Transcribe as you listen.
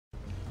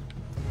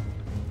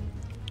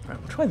Right,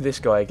 we'll try this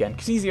guy again,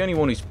 because he's the only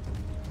one who's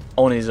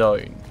on his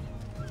own.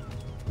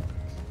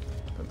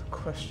 But the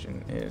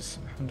question is,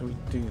 how do we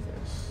do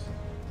this?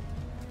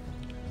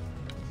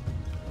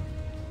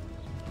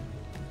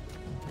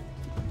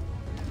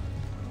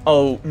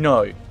 Oh,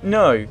 no.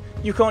 No!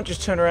 You can't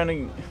just turn around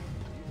and...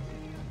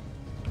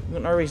 You've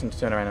got no reason to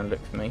turn around and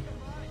look for me.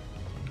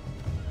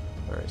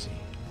 Where is he?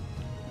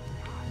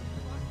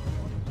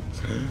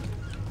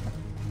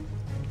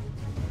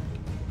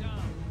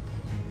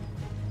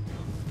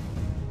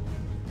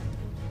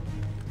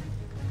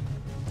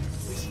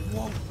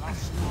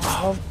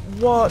 Oh,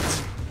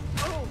 what?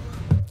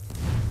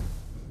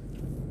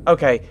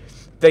 Okay,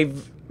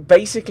 they've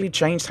basically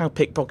changed how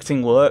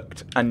pickpocketing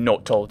worked and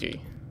not told you.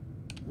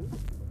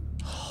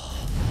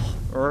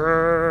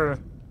 I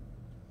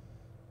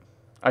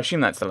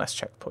assume that's the last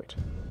checkpoint.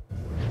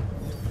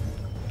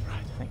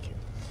 Right, thank you.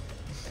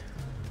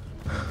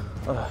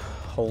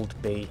 Hold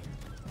B.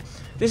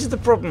 This is the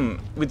problem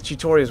with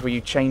tutorials where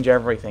you change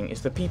everything,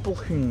 is the people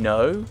who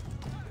know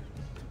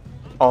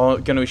are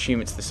going to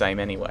assume it's the same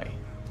anyway.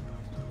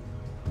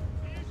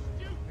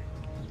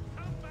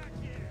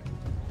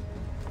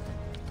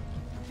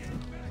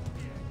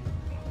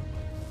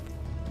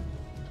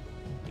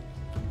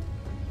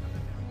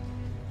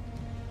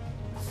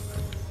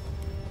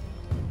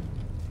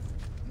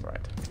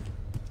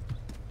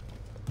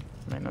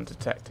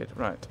 Undetected,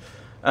 right.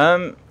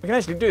 We can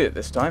actually do it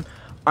this time.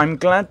 I'm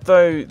glad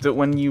though that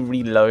when you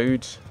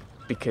reload,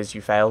 because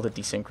you failed to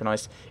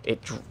desynchronize,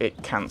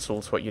 it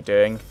cancels what you're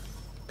doing.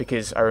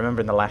 Because I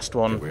remember in the last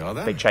one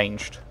they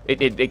changed.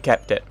 It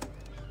kept it.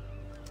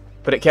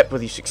 But it kept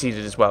whether you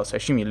succeeded as well, so I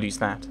assume you lose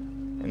that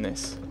in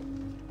this.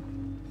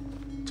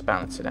 To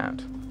balance it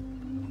out.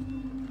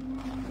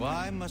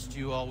 Why must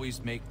you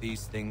always make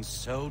these things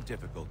so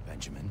difficult,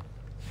 Benjamin?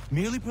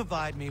 Merely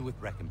provide me with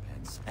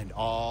recompense, and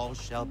all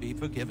shall be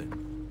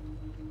forgiven.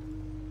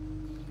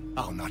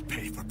 I'll not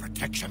pay for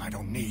protection I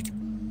don't need.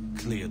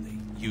 Clearly,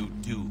 you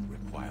do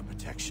require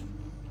protection.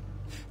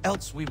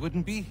 Else we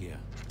wouldn't be here.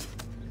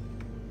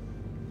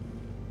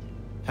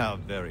 How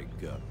very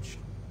gauche.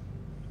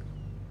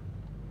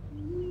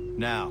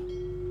 Now,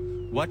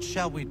 what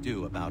shall we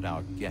do about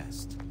our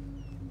guest?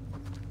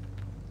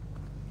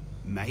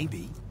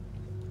 Maybe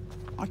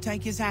I'll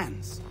take his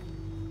hands.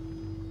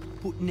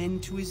 Put an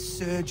end to his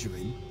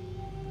surgery.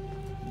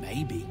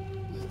 Maybe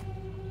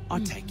I'll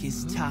take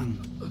his tongue.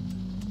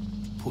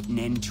 Put an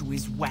end to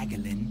his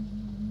waggling.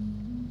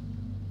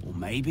 Or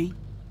maybe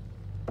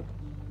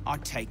I'll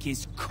take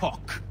his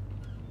cock.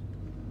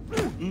 Put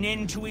an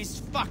end to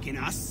his fucking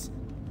us.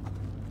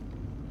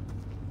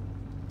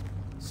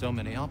 So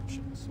many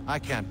options. I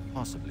can't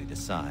possibly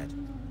decide.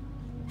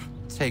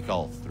 Take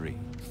all three.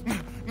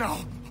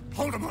 No,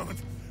 hold a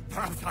moment.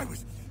 Perhaps I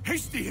was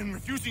hasty in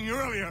refusing you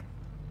earlier.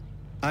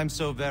 I'm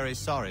so very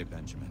sorry,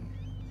 Benjamin.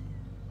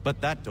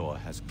 But that door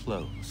has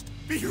closed.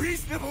 Be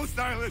reasonable,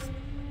 Silas!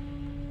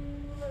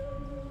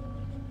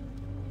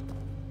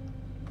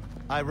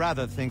 I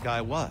rather think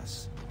I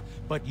was.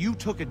 But you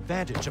took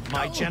advantage of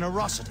my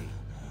generosity.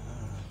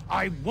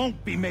 I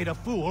won't be made a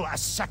fool a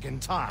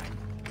second time.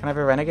 Can I have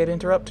a renegade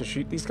interrupt to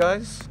shoot these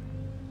guys?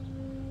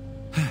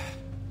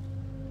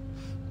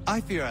 I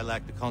fear I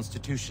lack the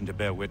constitution to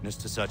bear witness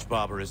to such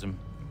barbarism.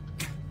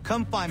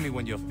 Come find me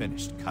when you're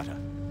finished, Cutter.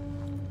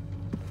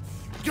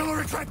 You'll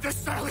regret this,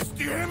 Silas,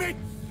 do you hear me?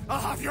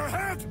 I'll have your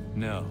head!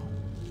 No.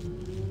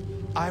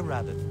 I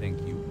rather think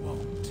you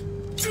won't.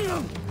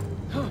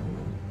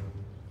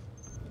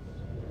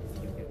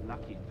 You'll get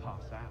lucky and pass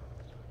out.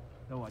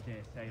 Though I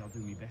dare say I'll do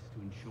my best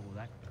to ensure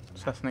that.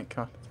 Assassinate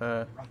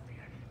Cutter.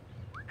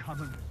 Come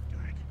and do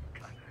it,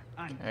 Cutter.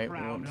 I'm Okay,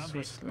 proud what's of it.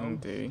 whistling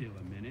do? Still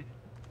a minute.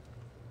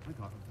 I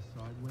gotta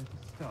decide where to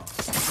start.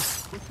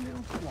 This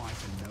little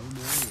swipe and no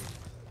more is.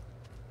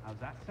 How's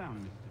that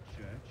sound, Mr.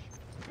 Church?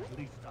 At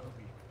least I'll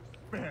be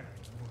spared in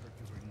order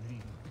to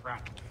relieve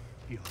Pratt.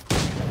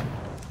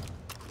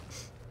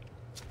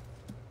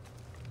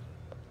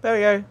 There we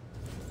go.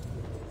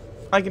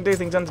 I can do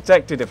things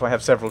undetected if I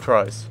have several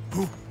tries.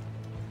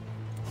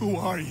 Who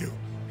are you?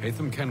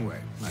 Hatham Kenway,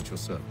 at your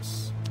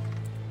service.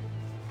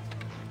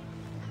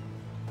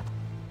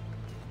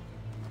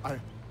 I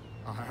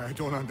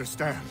don't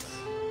understand.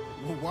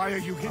 Why are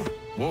you here?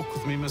 Walk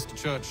with me, Mr.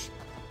 Church,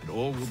 and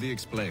all will be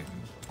explained.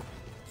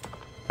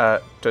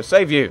 To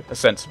save you,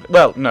 ostensibly.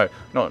 Well, no,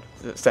 not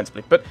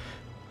ostensibly, but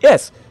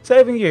yes,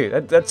 saving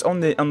you. That's on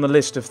the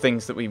list of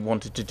things that we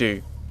wanted to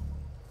do.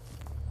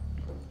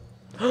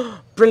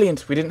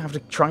 Brilliant! We didn't have to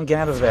try and get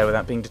out of there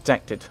without being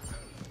detected.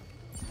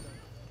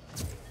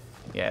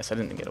 Yes, I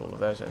didn't get all of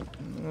those.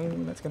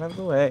 Let's get out of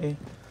the way.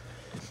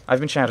 I've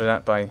been shouted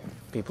at by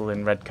people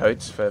in red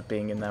coats for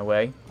being in their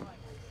way.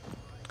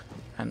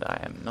 And I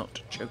am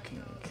not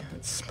joking.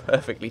 It's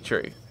perfectly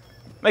true.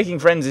 Making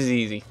friends is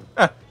easy.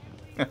 Dum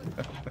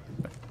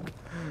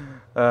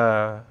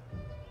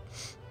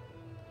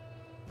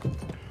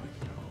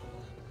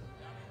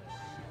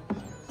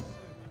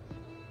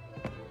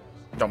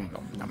dum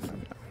dum dum.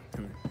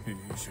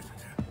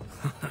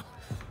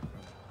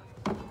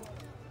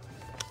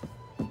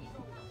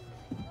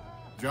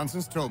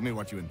 Johnson's told me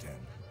what you intend.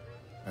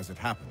 As it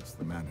happens,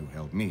 the man who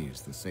held me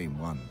is the same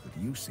one that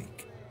you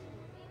seek.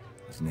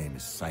 His name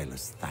is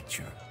Silas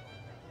Thatcher.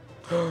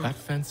 That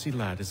fancy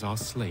lad is our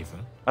slaver?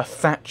 A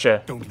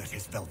Thatcher. Don't let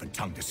his velvet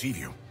tongue deceive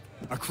you.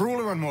 A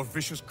crueler and more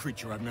vicious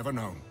creature I've never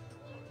known.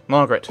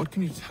 Margaret. What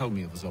can you tell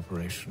me of his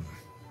operation?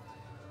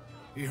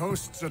 He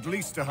hosts at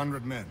least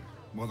 100 men,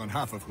 more than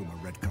half of whom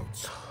are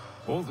redcoats.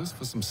 All this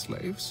for some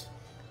slaves?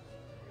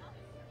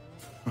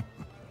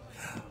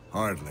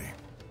 Hardly.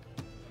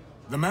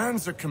 The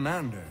man's a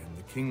commander in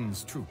the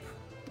King's troop,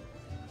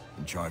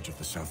 in charge of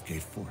the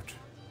Southgate Fort.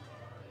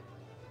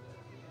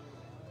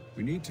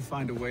 We need to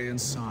find a way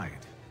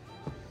inside.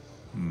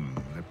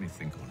 Let me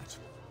think on it.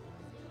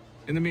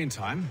 In the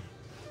meantime,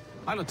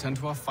 I'll attend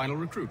to our final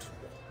recruit.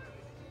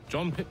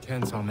 John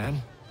Pitcairn's our man.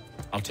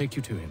 I'll take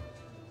you to him.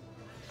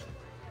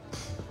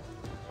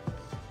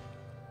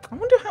 I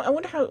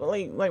wonder how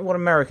like what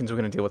Americans are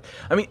going to deal with.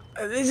 I mean,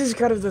 this is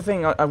kind of the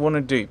thing I want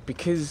to do,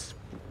 because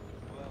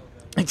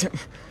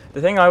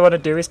the thing I want to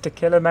do is to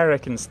kill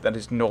Americans. That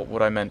is not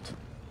what I meant.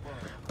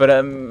 But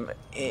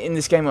in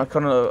this game,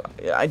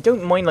 I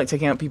don't mind like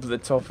taking out people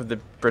at the top of the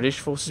British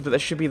forces, but there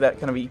should be that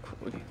kind of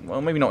equal.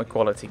 Well, maybe not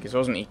equality, because it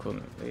wasn't equal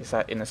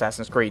in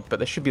Assassin's Creed, but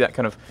there should be that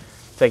kind of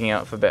taking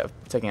out a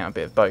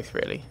bit of both,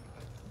 really.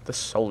 The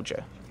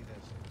soldier.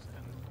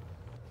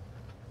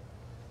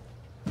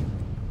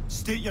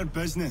 State your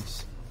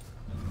business.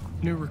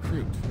 New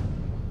recruit.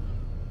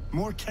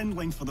 More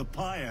kindling for the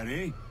pyre,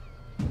 eh?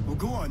 Well,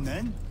 go on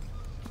then.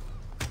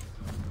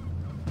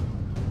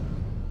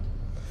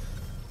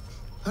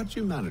 How'd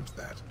you manage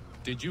that?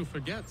 Did you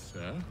forget,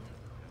 sir?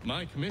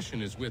 My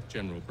commission is with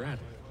General Braddock.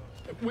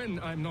 When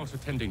I'm not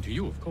attending to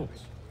you, of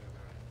course.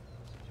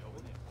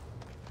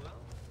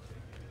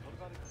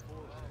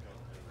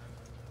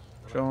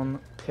 John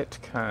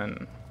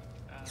Pitcairn.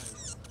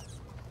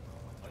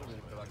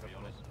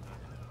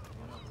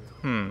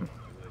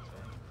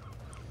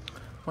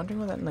 Wondering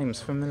why that name's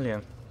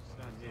familiar.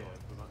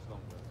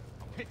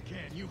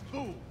 Pitcairn, you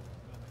fool!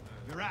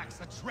 Your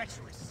acts are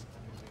treacherous.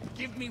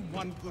 Give me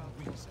one good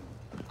reason.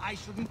 I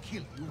shouldn't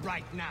kill you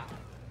right now.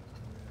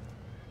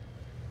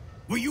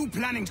 Were you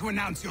planning to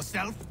announce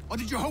yourself, or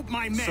did you hope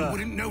my men Sir,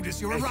 wouldn't notice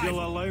your if arrival?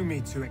 you'll allow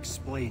me to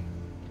explain.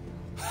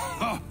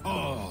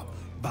 Oh,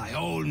 by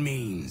all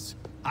means.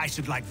 I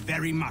should like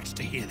very much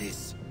to hear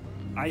this.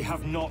 I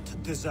have not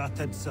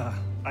deserted, sir.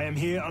 I am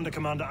here under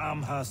Commander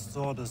Amherst's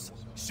orders.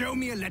 Show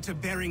me a letter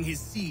bearing his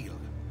seal,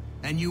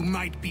 and you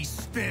might be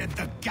spared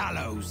the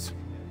gallows.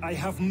 I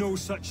have no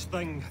such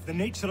thing. The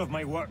nature of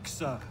my work,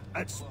 sir.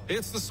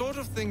 It's the sort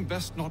of thing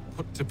best not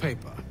put to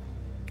paper.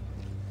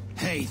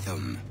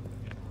 Haytham.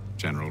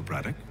 General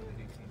Braddock?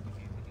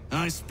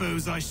 I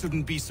suppose I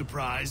shouldn't be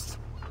surprised.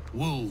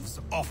 Wolves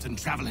often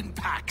travel in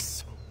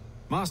packs.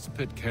 Master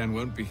Pitcairn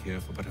won't be here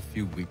for but a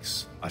few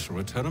weeks. I shall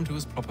return him to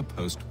his proper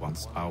post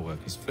once our work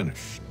is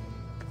finished.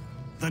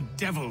 The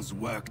devil's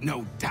work,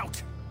 no doubt.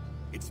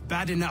 It's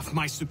bad enough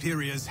my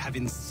superiors have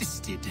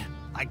insisted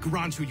I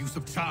grant you use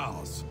of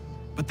Charles.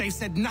 But they've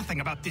said nothing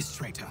about this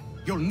traitor.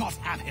 You'll not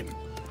have him.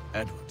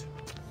 Edward,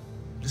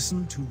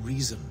 listen to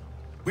reason.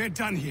 We're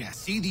done here.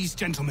 See these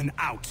gentlemen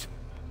out.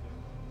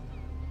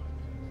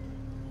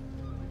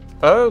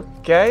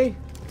 Okay.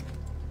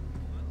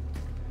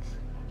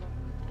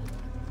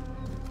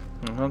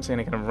 I don't see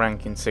any kind of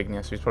rank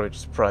insignia, so he's probably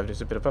just private.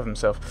 He's a bit above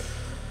himself.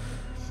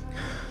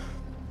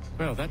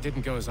 Well, that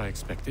didn't go as I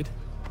expected.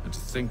 And to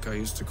think I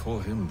used to call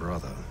him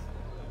brother.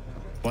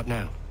 What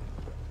now?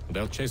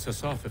 They'll chase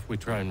us off if we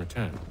try and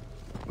return.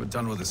 We're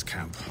done with this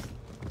camp.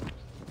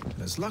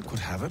 And as luck would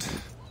have it,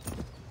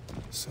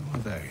 so are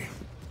they.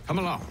 Come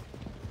along.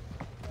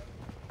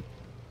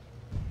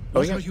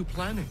 What are you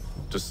planning?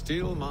 To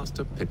steal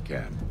Master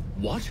Pitcairn.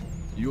 What?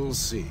 You'll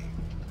see.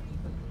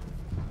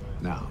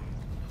 Now,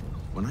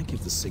 when I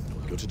give the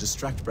signal, you're to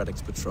distract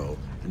Braddock's patrol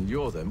and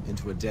lure them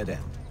into a dead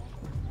end.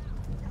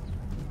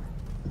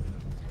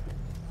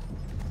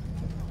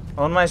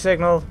 On my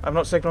signal. I've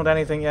not signaled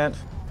anything yet.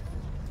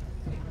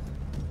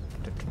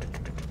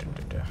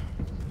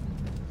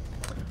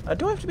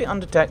 Do I have to be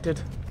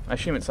undetected? I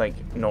assume it's like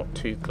not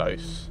too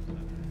close.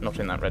 Not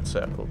in that red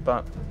circle,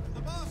 but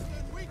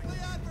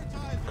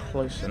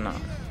close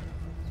enough.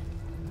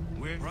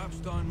 We're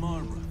Rapstein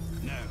Marlborough.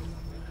 No.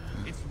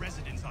 Its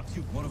residents are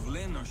too. One of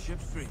Lynn or Ship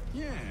Street?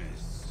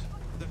 Yes.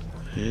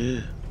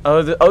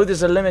 Oh,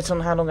 there's a limit on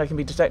how long I can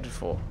be detected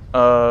for.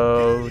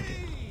 Oh.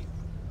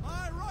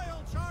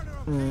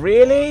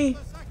 Really?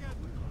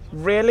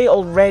 Really?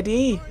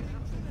 Already?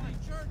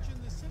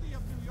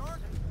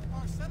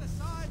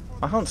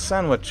 I can't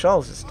stand where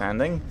Charles is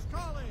standing.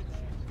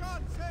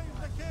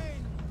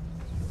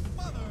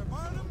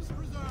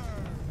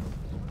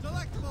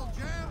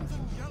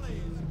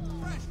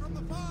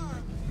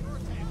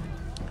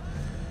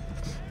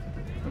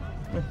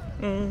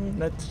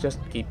 Let's just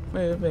keep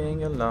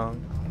moving along.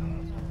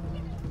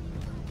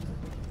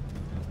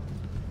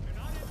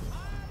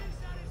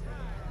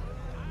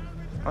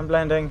 I'm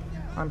blending.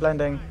 I'm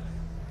blending.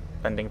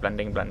 Blending,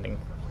 blending, blending.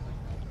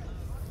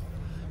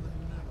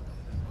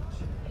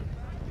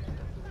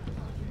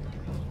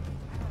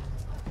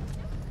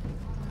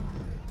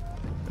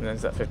 And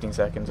there's that 15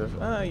 seconds of,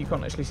 you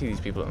can't actually see these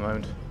people at the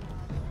moment.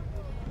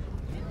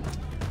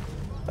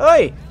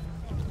 Oi!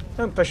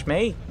 Don't push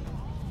me.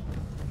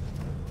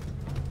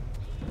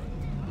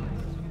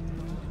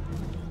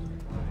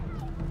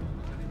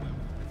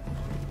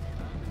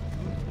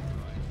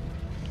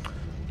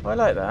 Oh, I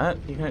like that.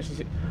 You can actually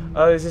see.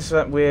 Oh, is this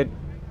that weird?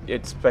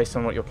 It's based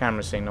on what your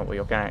camera's seeing, not what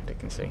your character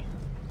can see.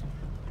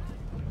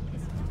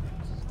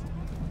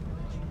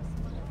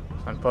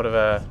 I'm part of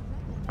a.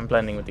 I'm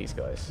blending with these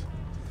guys.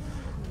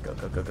 Go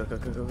go go go go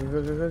go go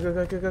go go go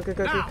go go go go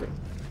go go.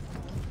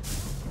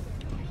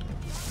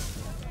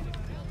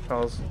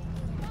 Charles.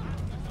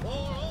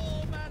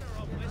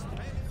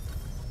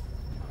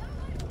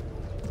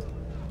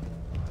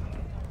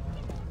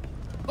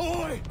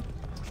 Oi!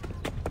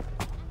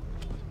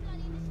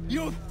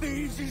 You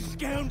thieves and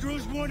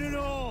scoundrels, one and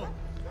all!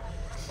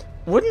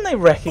 Wouldn't they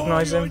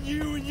recognise him? On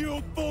you and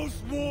your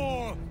false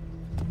war!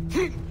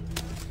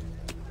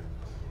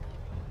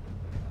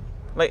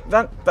 Like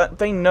that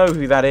they know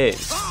who that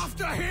is.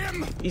 After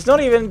him! He's not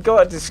even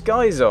got a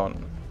disguise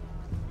on.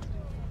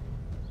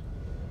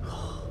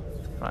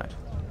 Right.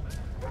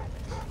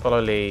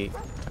 Follow Lee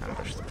to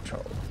ambush the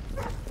patrol.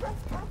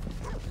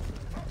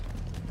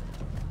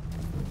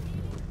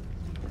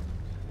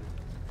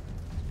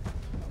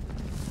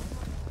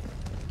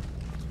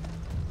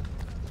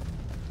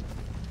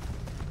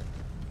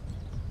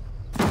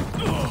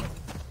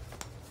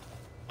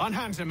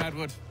 Unhand him,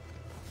 Edward.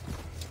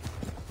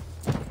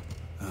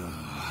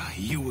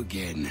 You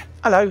again.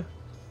 Hello.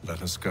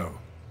 Let us go.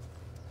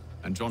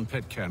 And John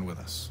Pitcairn with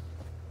us.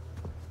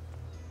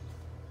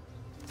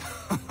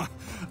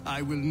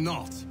 I will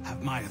not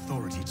have my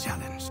authority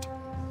challenged.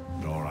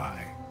 Nor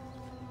I.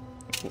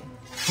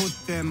 Put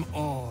them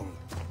all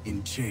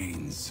in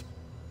chains.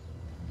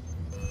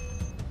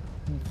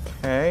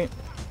 Okay.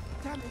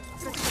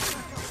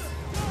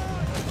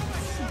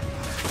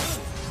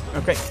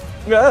 Okay.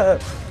 Ah!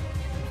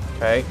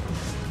 Okay.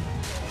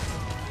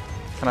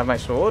 Can I have my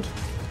sword?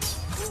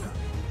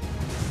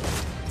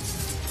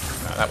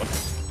 No, that one.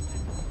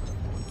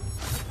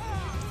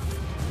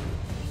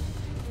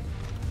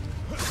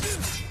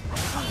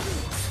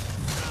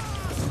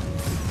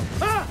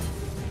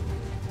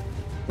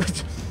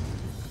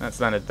 That's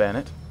landed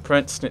bayonet.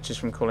 Prevent snitches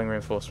from calling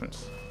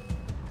reinforcements.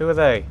 Who are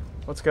they?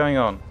 What's going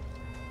on?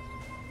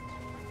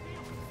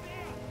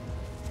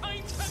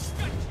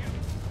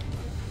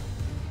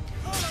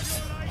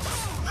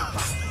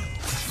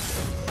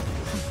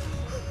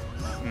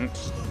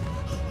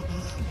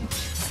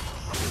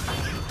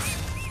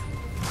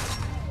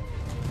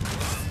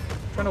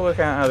 Trying to work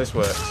out how this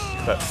works,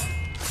 but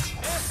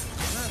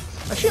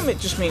I assume it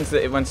just means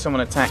that when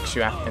someone attacks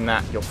you in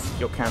that,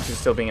 your counter is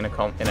still being in a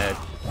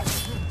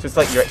so it's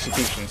like your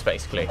executions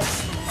basically.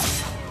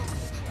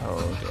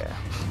 Oh dear.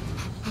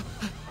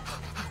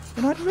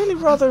 And I'd really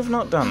rather have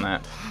not done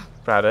that,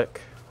 Braddock.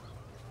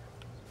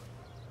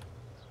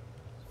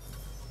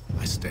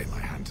 I stayed my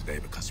hand today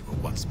because you were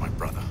once my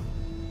brother,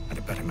 and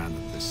a better man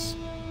than this.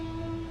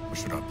 Or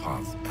should our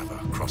paths ever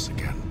cross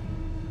again,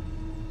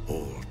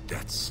 all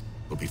debts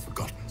will be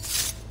forgotten.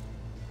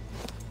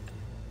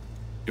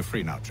 You're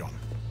free now, John.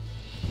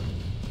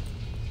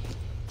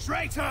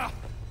 Traitor!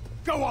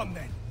 Go on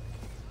then.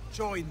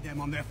 Join them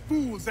on their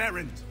fool's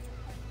errand.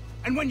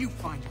 And when you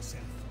find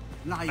yourself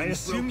lying... I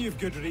assume you've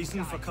good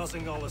reason for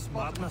causing all this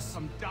madness.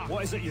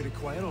 What is it you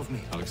require of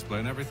me? I'll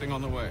explain everything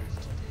on the way.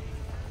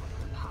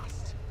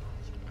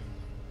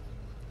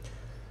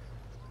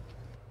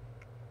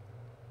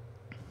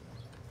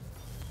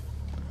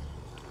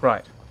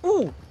 Right.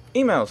 Ooh!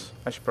 Emails!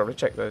 I should probably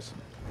check those.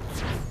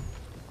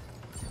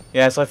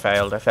 Yes, I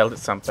failed. I failed at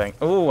something.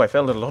 Ooh, I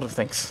failed at a lot of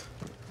things.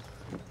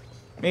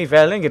 Me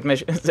failing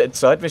at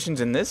side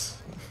missions in this?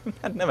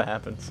 That never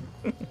happens.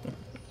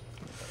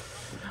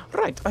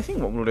 Right, I think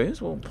what we'll do is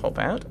we'll pop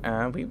out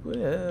and we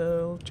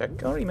will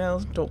check our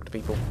emails and talk to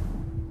people.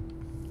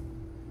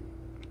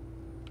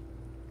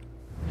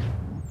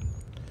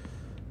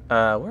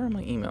 Where are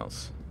my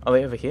emails? Are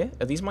they over here?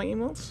 Are these my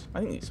emails?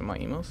 I think these are my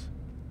emails.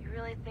 You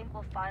really think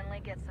we'll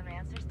finally get some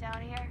answers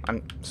down here?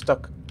 I'm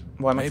stuck.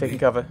 Why am I Maybe. taking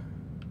cover?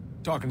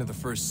 Talking to the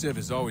first Civ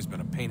has always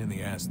been a pain in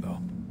the ass, though.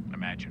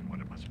 Imagine what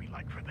it must be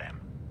like for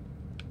them.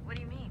 What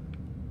do you mean?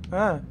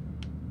 Ah,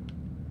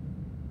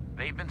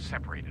 They've been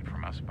separated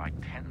from us by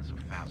tens of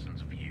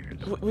thousands of years.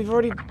 we've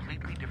already... A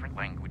completely different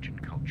language and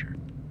culture.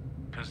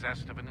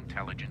 Possessed of an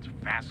intelligence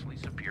vastly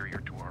superior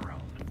to our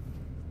own.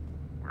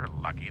 We're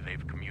lucky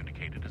they've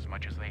communicated as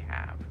much as they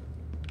have.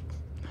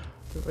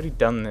 We've already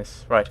done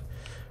this. Right.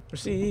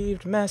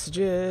 Received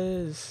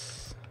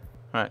messages.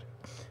 Right.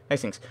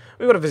 Hastings.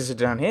 We've got a visitor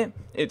down here.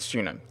 It's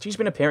Juno. She's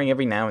been appearing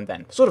every now and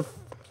then. Sort of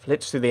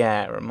flits through the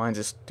air. Reminds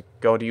us to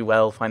go do you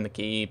well, find the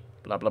key,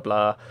 blah blah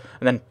blah.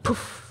 And then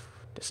poof,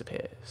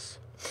 disappears.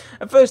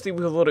 At first we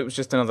thought it was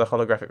just another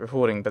holographic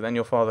recording, but then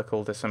your father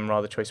called her some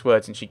rather choice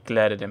words and she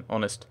glared at him,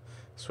 honest.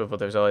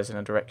 Swiveled those eyes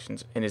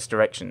in his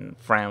direction,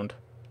 frowned.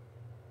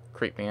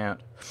 Creeped me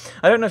out.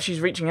 I don't know if she's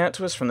reaching out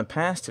to us from the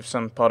past, if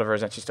some part of her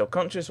is actually still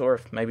conscious, or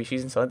if maybe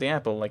she's inside the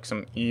apple, like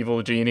some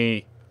evil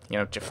genie. you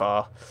know,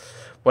 Jafar.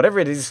 Whatever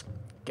it is,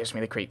 gives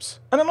me the creeps.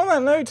 And then on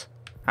that note,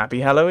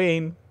 happy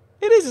Halloween.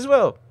 It is as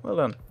well. Well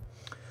done.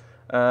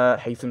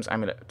 Hatham's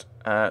Amulet.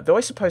 Though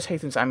I suppose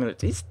Hatham's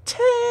Amulet is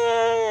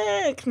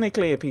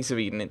technically a piece of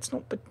Eden, it's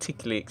not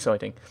particularly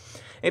exciting.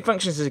 It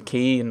functions as a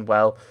key, and,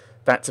 well,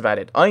 that's about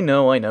it. I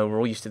know, we're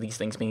all used to these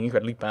things being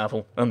incredibly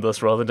powerful, and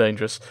thus rather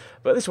dangerous.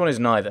 But this one is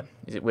neither.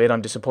 Is it weird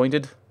I'm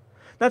disappointed?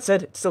 That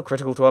said, it's still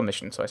critical to our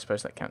mission, so I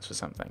suppose that counts for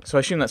something. So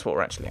I assume that's what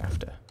we're actually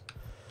after.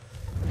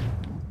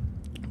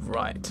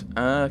 Right.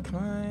 Can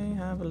I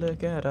have a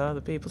look at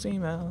other people's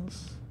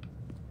emails?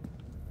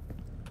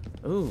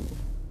 Ooh.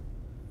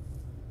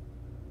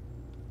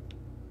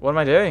 What am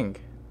I doing?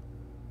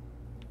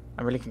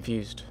 I'm really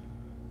confused.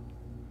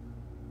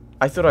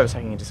 I thought I was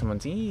hacking into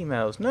someone's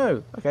emails.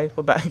 No. Okay,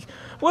 we're back.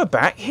 We're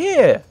back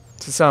here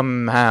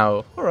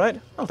somehow. All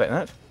right, I'll take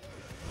that.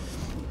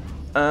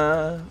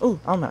 Oh,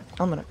 almanac.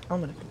 Almanac.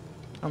 Come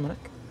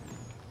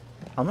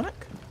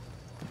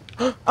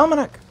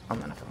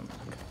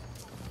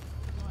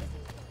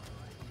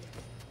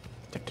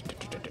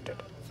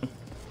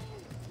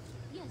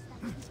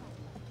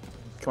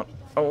on.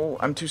 Oh,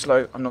 I'm too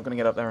slow. I'm not going to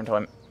get up there in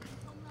time.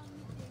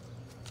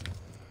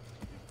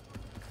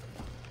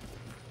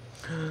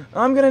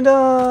 I'm gonna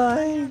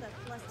die!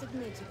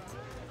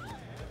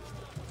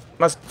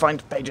 Must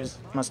find pages.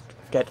 Must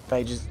get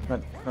pages.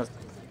 Must.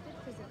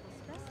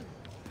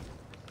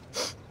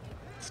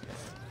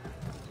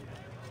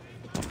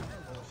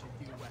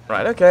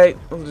 Right, okay.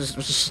 We'll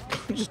just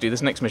do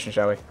this next mission,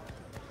 shall we?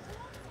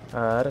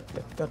 I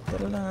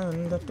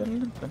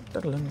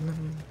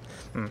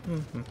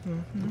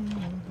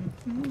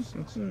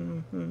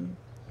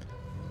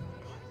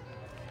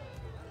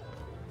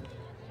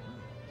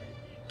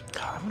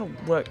want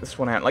to work this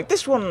one out. Like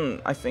this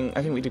one, I think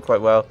we did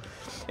quite well.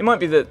 It might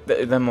be that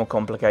they're more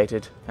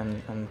complicated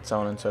and so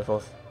on and so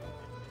forth.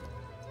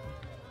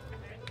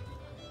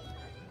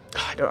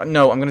 I don't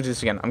know. I'm going to do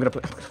this again. I'm going to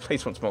play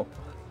this once more.